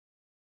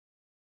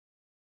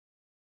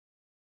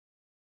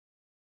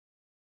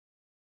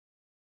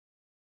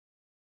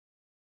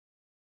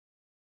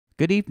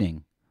Good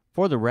evening.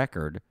 For the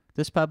record,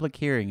 this public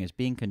hearing is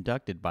being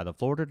conducted by the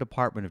Florida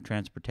Department of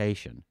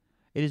Transportation.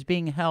 It is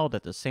being held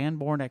at the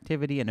Sanborn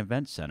Activity and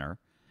Events Center,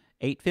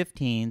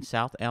 815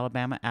 South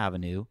Alabama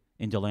Avenue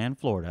in DeLand,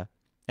 Florida,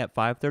 at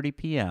 5:30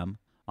 p.m.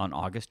 on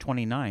August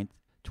 29,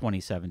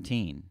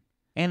 2017,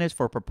 and is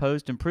for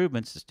proposed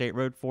improvements to State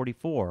Road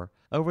 44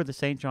 over the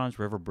St. Johns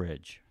River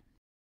Bridge.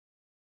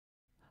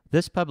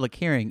 This public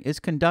hearing is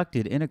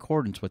conducted in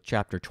accordance with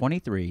Chapter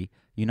 23,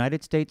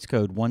 United States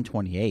Code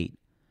 128,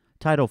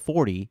 Title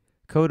 40,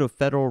 Code of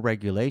Federal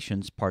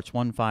Regulations, Parts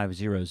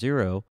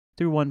 1500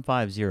 through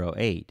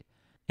 1508,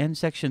 and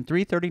Section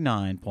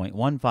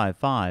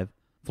 339.155,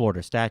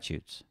 Florida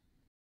Statutes.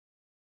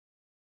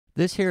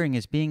 This hearing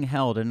is being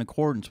held in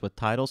accordance with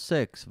Title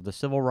 6 of the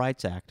Civil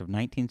Rights Act of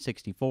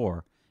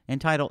 1964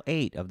 and Title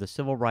 8 of the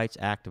Civil Rights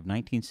Act of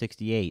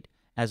 1968,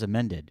 as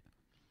amended.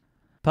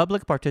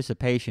 Public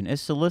participation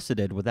is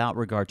solicited without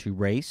regard to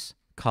race,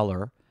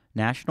 color,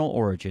 national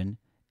origin,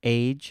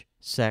 age,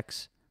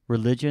 sex,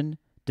 religion,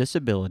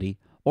 disability,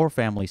 or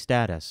family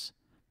status.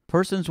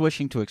 Persons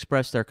wishing to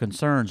express their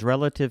concerns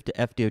relative to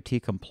FDOT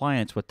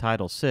compliance with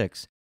Title VI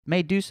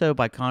may do so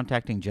by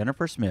contacting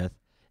Jennifer Smith,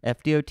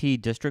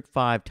 FDOT District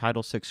 5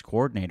 Title VI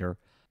Coordinator,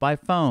 by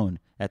phone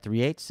at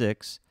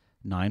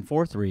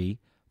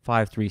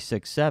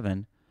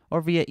 386-943-5367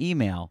 or via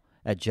email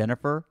at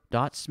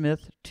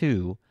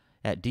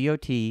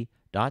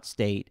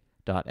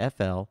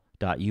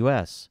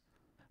jennifer.smith2@dot.state.fl.us.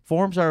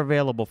 Forms are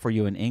available for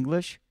you in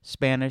English,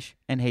 Spanish,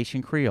 and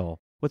Haitian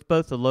Creole, with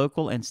both the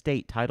local and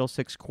state Title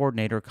VI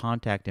Coordinator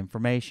contact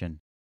information.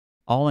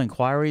 All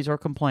inquiries or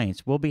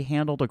complaints will be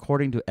handled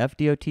according to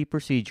FDOT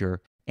procedure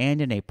and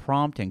in a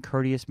prompt and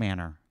courteous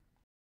manner.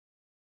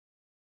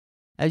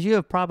 As you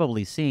have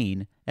probably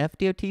seen,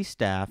 FDOT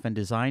staff and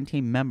design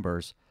team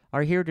members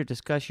are here to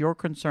discuss your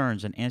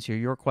concerns and answer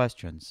your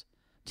questions.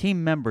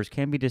 Team members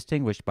can be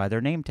distinguished by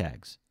their name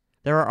tags.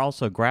 There are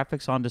also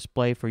graphics on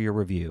display for your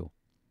review.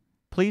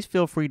 Please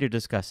feel free to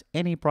discuss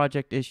any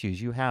project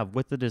issues you have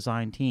with the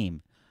design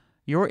team.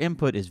 Your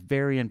input is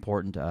very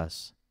important to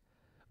us.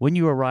 When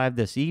you arrive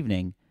this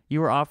evening,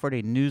 you are offered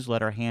a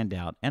newsletter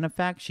handout and a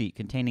fact sheet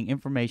containing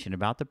information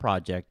about the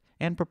project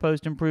and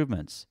proposed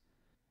improvements.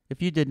 If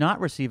you did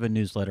not receive a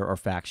newsletter or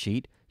fact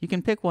sheet, you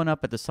can pick one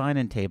up at the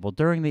sign-in table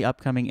during the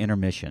upcoming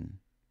intermission.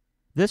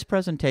 This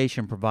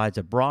presentation provides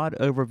a broad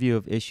overview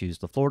of issues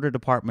the Florida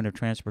Department of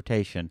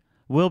Transportation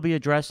will be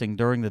addressing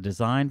during the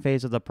design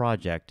phase of the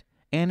project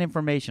and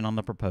information on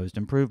the proposed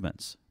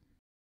improvements.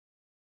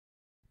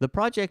 The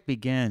project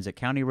begins at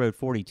County Road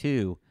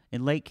 42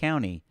 in Lake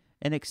County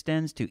and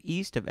extends to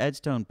east of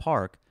Edstone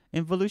Park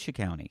in Volusia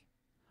County.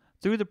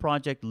 Through the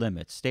project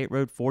limits, State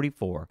Road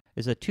 44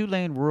 is a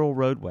two-lane rural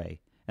roadway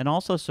and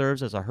also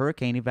serves as a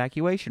hurricane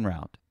evacuation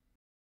route.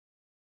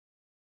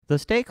 The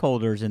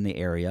stakeholders in the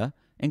area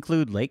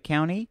include Lake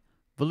County,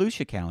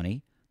 Volusia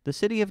County, the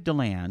City of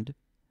DeLand,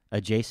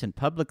 adjacent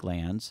public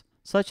lands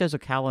such as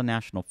Ocala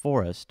National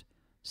Forest,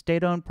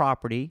 state-owned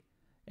property,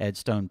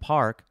 Edstone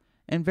Park,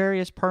 and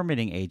various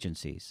permitting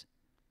agencies.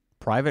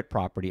 Private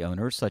property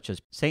owners such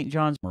as St.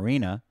 John's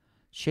Marina,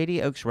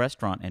 Shady Oaks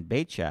Restaurant and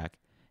Bait Shack,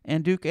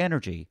 and Duke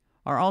Energy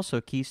are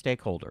also key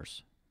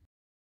stakeholders.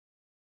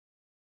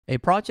 A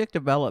project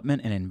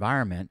development and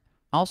environment,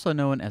 also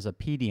known as a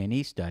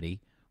PD&E study,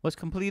 was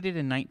completed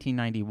in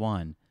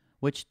 1991,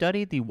 which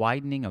studied the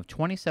widening of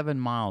 27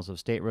 miles of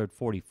State Road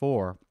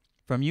 44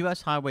 from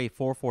U.S. Highway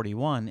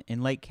 441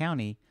 in Lake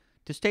County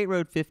to State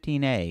Road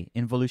 15A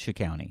in Volusia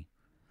County.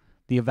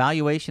 The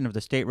evaluation of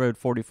the State Road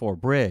 44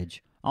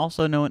 bridge,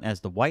 also known as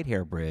the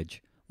Whitehair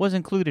Bridge, was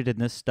included in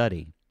this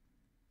study.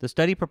 The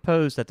study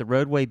proposed that the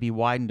roadway be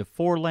widened to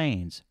 4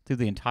 lanes through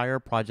the entire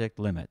project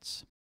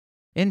limits.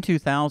 In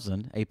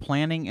 2000, a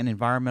Planning and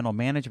Environmental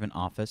Management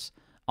Office,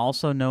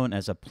 also known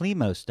as a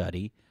PLEMO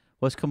study,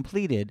 was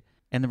completed,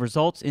 and the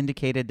results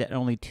indicated that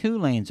only 2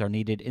 lanes are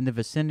needed in the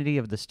vicinity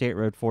of the State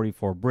Road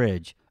 44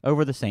 bridge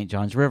over the St.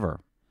 Johns River.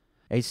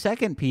 A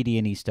second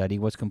PD&E study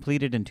was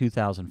completed in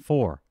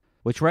 2004,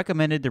 which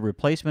recommended the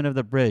replacement of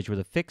the bridge with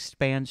a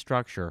fixed-span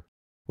structure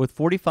with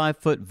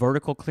 45-foot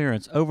vertical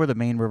clearance over the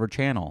main river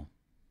channel.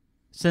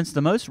 Since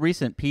the most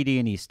recent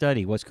PD&E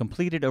study was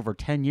completed over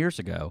 10 years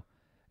ago,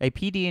 a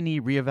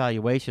PD&E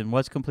reevaluation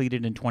was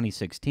completed in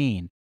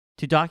 2016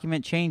 to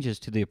document changes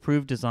to the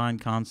approved design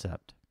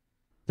concept.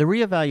 The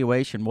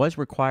reevaluation was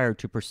required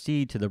to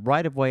proceed to the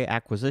right-of-way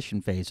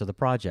acquisition phase of the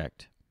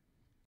project.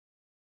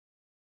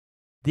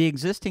 The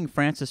existing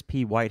Francis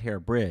P. Whitehair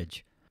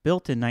Bridge,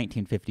 built in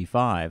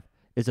 1955,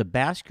 is a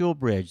bascule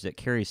bridge that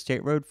carries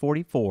State Road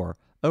 44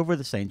 over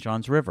the St.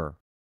 Johns River.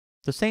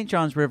 The St.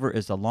 Johns River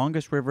is the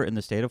longest river in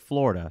the state of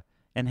Florida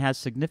and has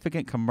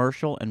significant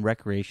commercial and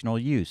recreational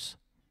use.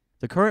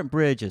 The current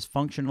bridge is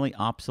functionally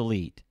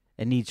obsolete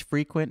and needs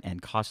frequent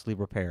and costly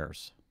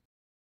repairs.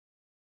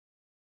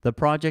 The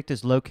project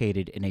is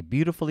located in a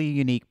beautifully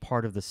unique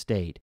part of the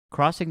state,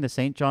 crossing the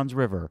St. Johns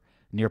River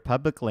near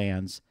public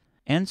lands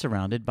and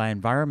surrounded by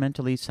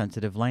environmentally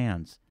sensitive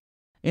lands.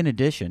 In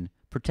addition,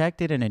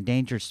 protected and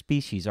endangered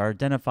species are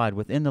identified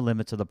within the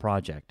limits of the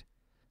project.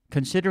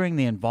 Considering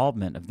the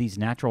involvement of these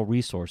natural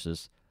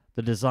resources,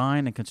 the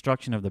design and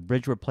construction of the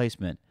bridge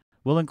replacement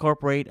will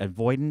incorporate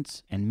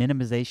avoidance and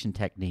minimization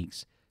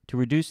techniques to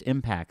reduce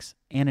impacts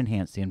and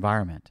enhance the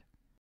environment.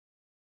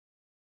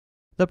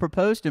 The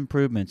proposed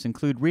improvements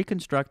include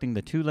reconstructing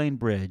the two-lane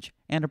bridge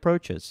and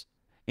approaches.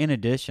 In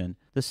addition,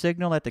 the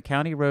signal at the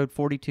County Road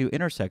 42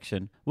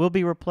 intersection will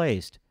be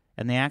replaced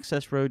and the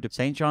access road to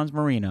St. John's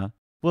Marina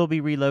will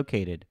be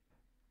relocated.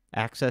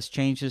 Access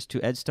changes to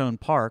Edstone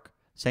Park,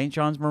 St.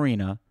 John's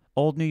Marina,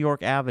 Old New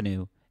York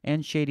Avenue,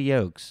 and Shady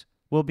Oaks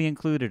will be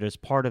included as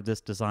part of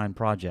this design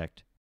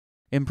project.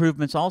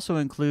 Improvements also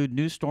include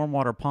new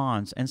stormwater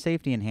ponds and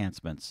safety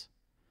enhancements.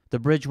 The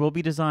bridge will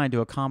be designed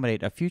to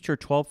accommodate a future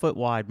 12-foot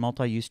wide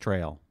multi-use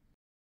trail.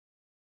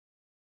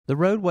 The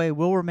roadway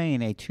will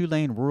remain a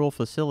two-lane rural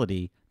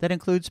facility that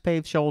includes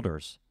paved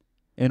shoulders.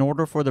 In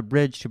order for the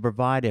bridge to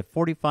provide a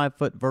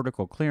 45-foot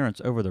vertical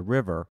clearance over the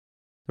river,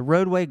 the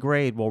roadway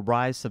grade will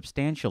rise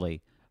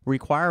substantially,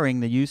 requiring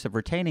the use of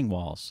retaining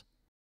walls.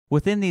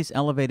 Within these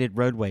elevated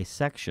roadway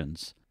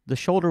sections, the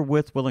shoulder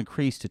width will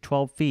increase to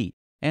 12 feet,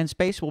 and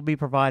space will be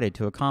provided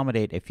to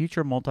accommodate a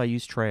future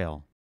multi-use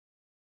trail.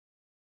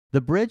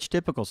 The bridge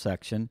typical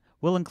section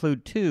will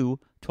include two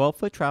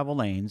 12-foot travel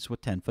lanes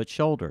with 10-foot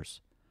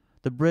shoulders.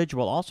 The bridge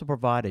will also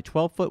provide a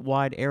 12-foot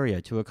wide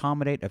area to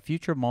accommodate a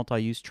future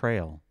multi-use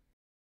trail.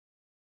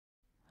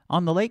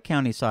 On the Lake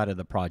County side of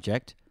the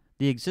project,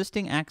 the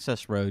existing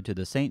access road to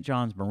the St.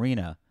 John's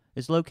Marina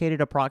is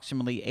located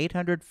approximately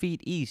 800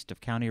 feet east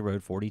of County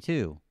Road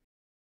 42.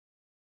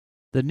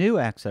 The new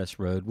access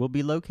road will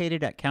be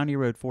located at County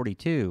Road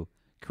 42,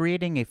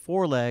 creating a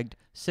four-legged,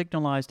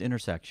 signalized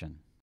intersection.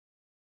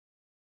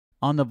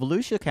 On the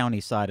Volusia County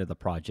side of the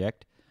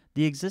project,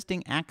 the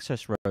existing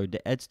access road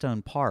to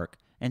Edstone Park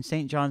and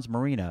St. John's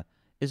Marina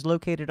is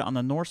located on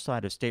the north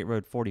side of State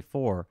Road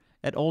 44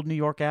 at Old New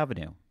York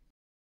Avenue.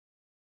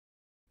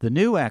 The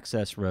new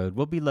access road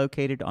will be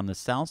located on the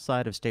south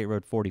side of State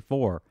Road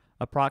 44,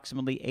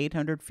 approximately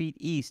 800 feet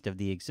east of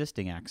the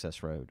existing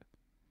access road.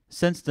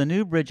 Since the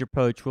new bridge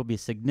approach will be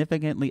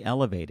significantly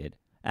elevated,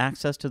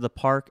 access to the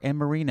park and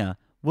marina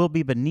will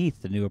be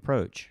beneath the new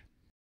approach.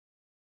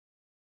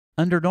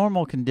 Under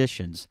normal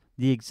conditions,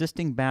 the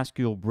existing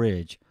bascule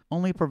bridge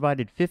only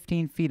provided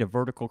 15 feet of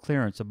vertical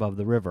clearance above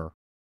the river.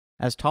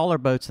 As taller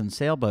boats and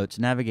sailboats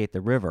navigate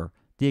the river,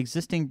 the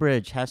existing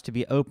bridge has to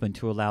be opened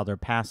to allow their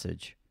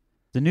passage.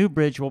 The new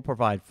bridge will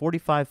provide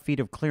 45 feet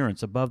of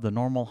clearance above the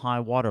normal high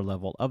water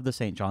level of the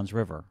St. Johns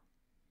River.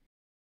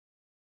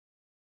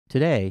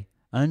 Today,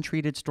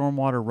 untreated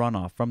stormwater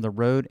runoff from the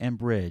road and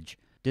bridge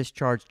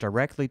discharged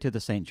directly to the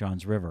St.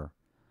 Johns River.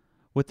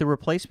 With the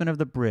replacement of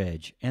the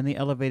bridge and the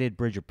elevated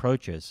bridge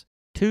approaches,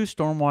 two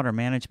stormwater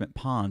management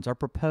ponds are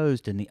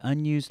proposed in the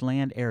unused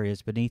land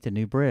areas beneath the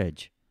new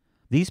bridge.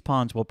 These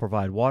ponds will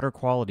provide water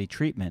quality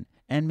treatment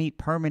and meet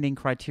permitting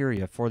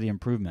criteria for the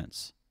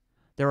improvements.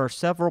 There are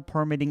several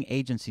permitting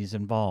agencies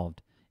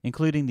involved,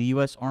 including the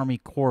U.S. Army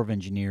Corps of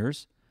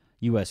Engineers,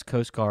 U.S.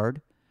 Coast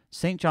Guard,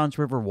 St. Johns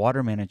River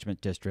Water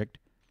Management District,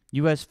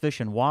 U.S. Fish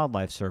and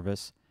Wildlife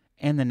Service,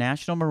 and the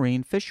National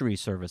Marine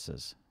Fisheries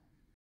Services.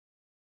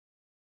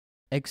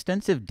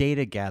 Extensive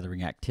data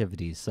gathering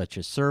activities such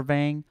as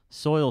surveying,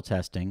 soil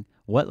testing,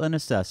 wetland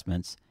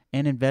assessments,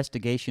 and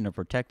investigation of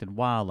protected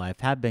wildlife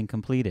have been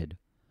completed.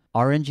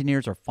 Our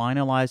engineers are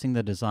finalizing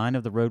the design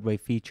of the roadway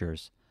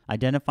features,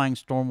 identifying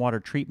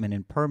stormwater treatment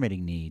and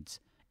permitting needs,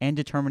 and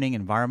determining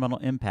environmental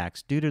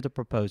impacts due to the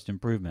proposed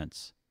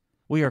improvements.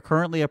 We are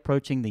currently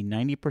approaching the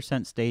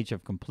 90% stage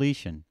of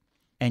completion,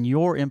 and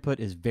your input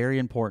is very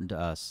important to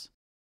us.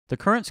 The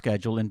current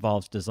schedule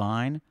involves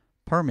design,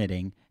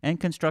 permitting, and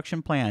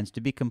construction plans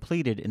to be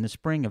completed in the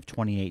spring of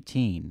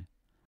 2018.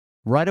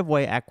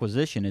 Right-of-way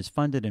acquisition is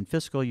funded in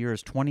fiscal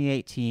years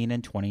 2018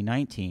 and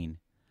 2019.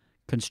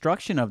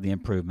 Construction of the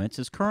improvements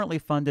is currently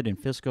funded in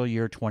fiscal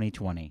year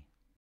 2020.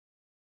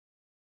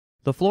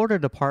 The Florida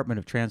Department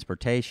of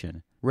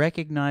Transportation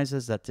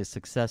recognizes that the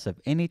success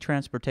of any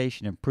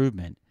transportation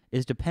improvement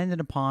is dependent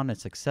upon a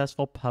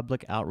successful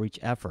public outreach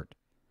effort.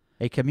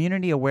 A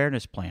community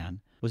awareness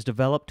plan was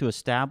developed to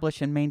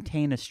establish and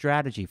maintain a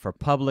strategy for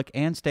public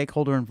and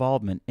stakeholder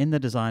involvement in the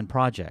design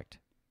project.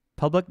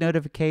 Public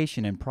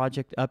notification and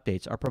project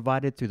updates are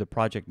provided through the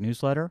project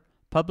newsletter,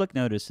 public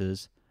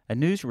notices, a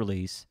news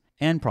release,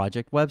 and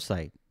project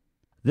website.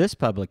 This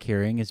public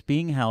hearing is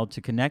being held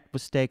to connect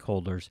with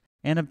stakeholders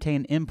and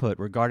obtain input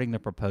regarding the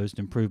proposed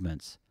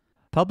improvements.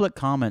 Public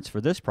comments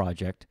for this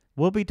project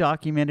will be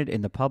documented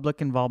in the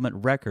public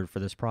involvement record for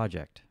this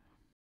project.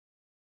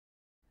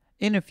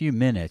 In a few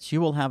minutes, you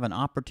will have an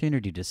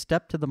opportunity to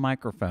step to the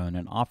microphone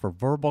and offer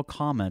verbal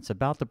comments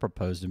about the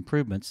proposed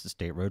improvements to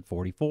State Road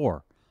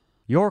 44.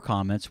 Your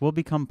comments will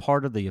become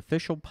part of the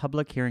official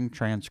public hearing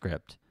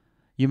transcript.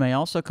 You may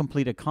also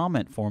complete a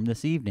comment form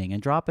this evening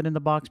and drop it in the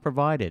box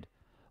provided,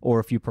 or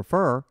if you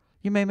prefer,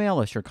 you may mail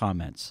us your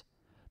comments.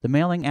 The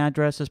mailing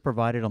address is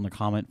provided on the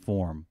comment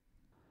form.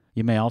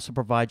 You may also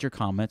provide your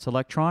comments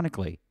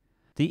electronically.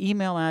 The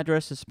email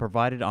address is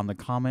provided on the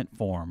comment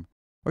form,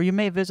 or you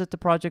may visit the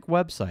project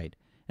website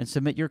and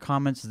submit your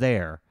comments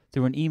there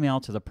through an email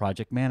to the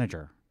project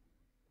manager.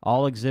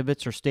 All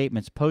exhibits or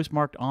statements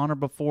postmarked on or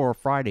before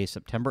Friday,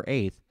 September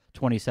 8,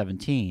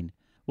 2017,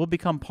 will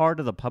become part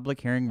of the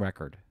public hearing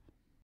record.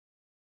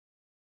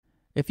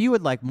 If you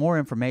would like more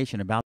information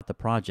about the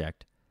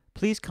project,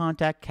 please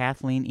contact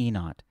Kathleen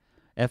Enott,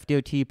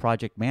 FDOT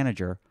Project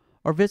Manager,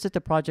 or visit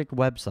the project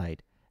website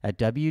at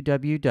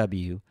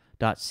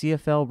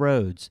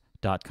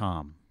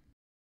www.cflroads.com.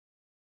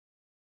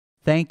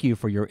 Thank you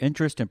for your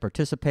interest and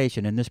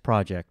participation in this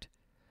project.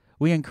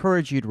 We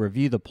encourage you to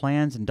review the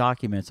plans and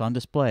documents on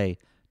display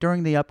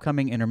during the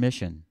upcoming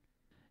intermission.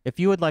 If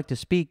you would like to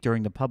speak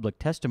during the public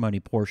testimony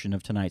portion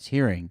of tonight's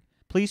hearing,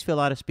 please fill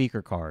out a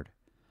speaker card.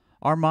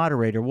 Our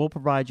moderator will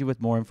provide you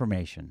with more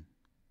information.